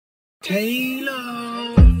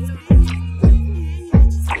Taylor.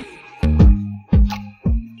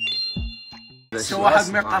 شو واحد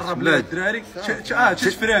ما يقرب للدراري.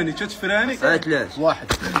 تشفراني ثلاث واحد.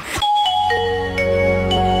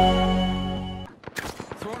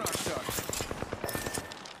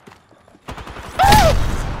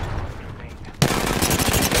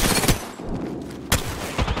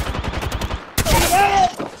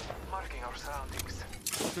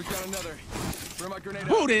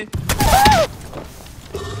 Booty.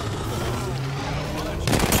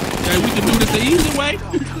 Yeah, we can do this the easy way,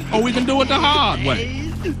 or we can do it the hard way.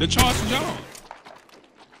 The choice is yours.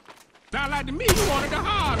 Sound like to me you wanted the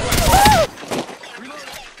hard way.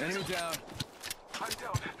 Enemy down. I'm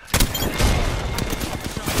down.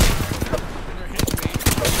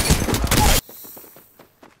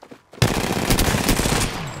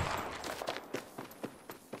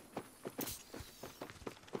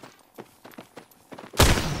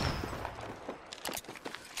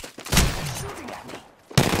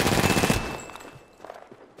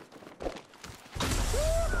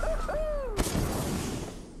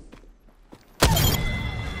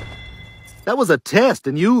 That was a test,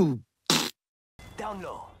 and you... Down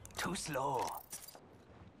low. Too slow.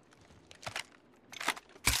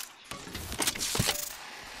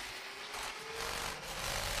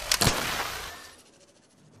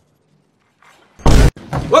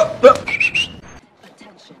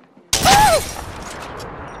 Attention.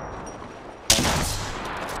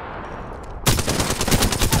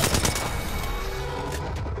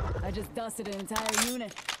 I just dusted an entire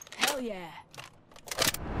unit. Hell yeah.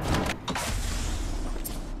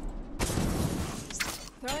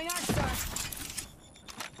 Throwing Arc Star.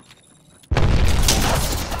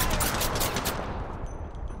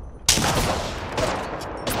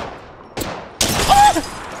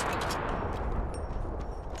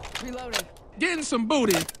 Reloading. Getting some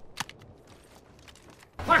booty.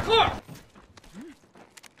 Parkour.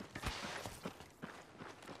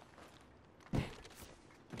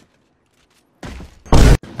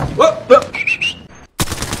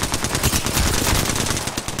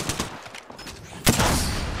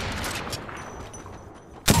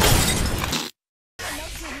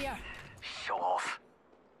 Show off.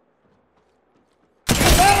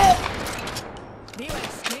 They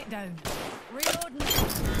went straight down. Reloading.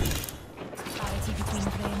 Parity between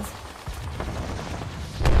frames.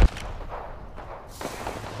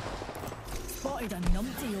 Spotted a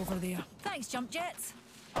numpty over there. Thanks, jump jets.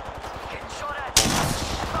 Getting shot at.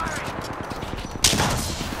 Firing.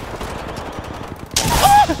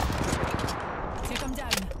 Take him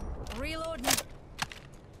down. Reloading.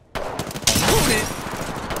 Booty.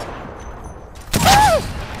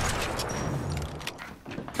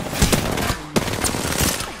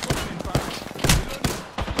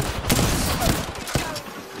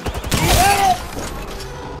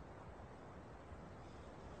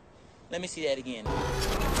 Let me see that again.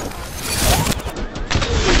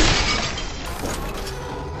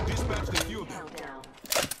 Dispatch the fuel.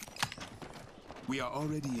 We are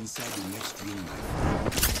already inside the next ring.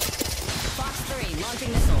 Fox 3,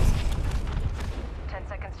 launching missiles. 10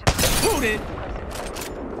 seconds to Booty.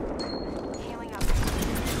 healing up.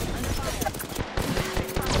 Under fire.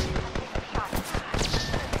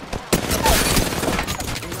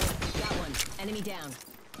 Got one. Enemy down.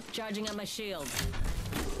 Charging on my shield.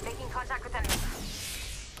 Making contact with enemy.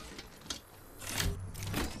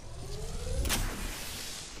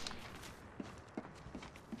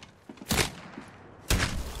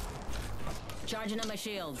 Charging on my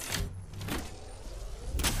shield.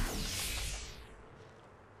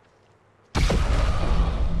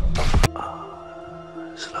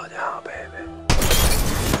 Slow down, baby.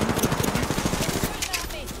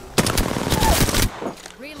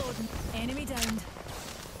 Reloading. Enemy downed.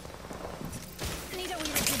 Need a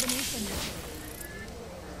wee rejuvenation.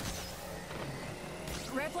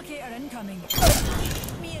 Replicator incoming.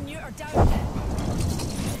 Me and you are down.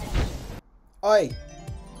 Oi,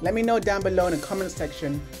 let me know down below in the comment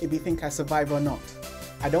section if you think I survived or not.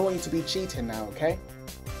 I don't want you to be cheating now, okay?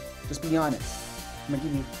 Just be honest. I'm gonna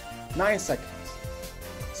give you 9 seconds.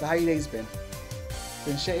 So how your days been?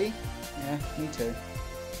 Been shitty? Yeah, me too.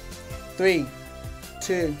 3,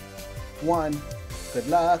 2, 1, good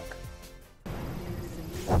luck.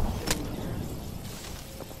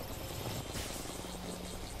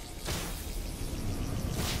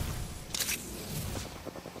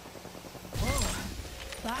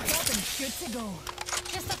 Back up and good to go.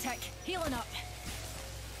 Just a tick. Healing up.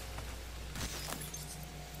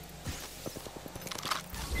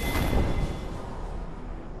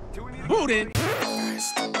 Booty.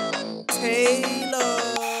 Taylor.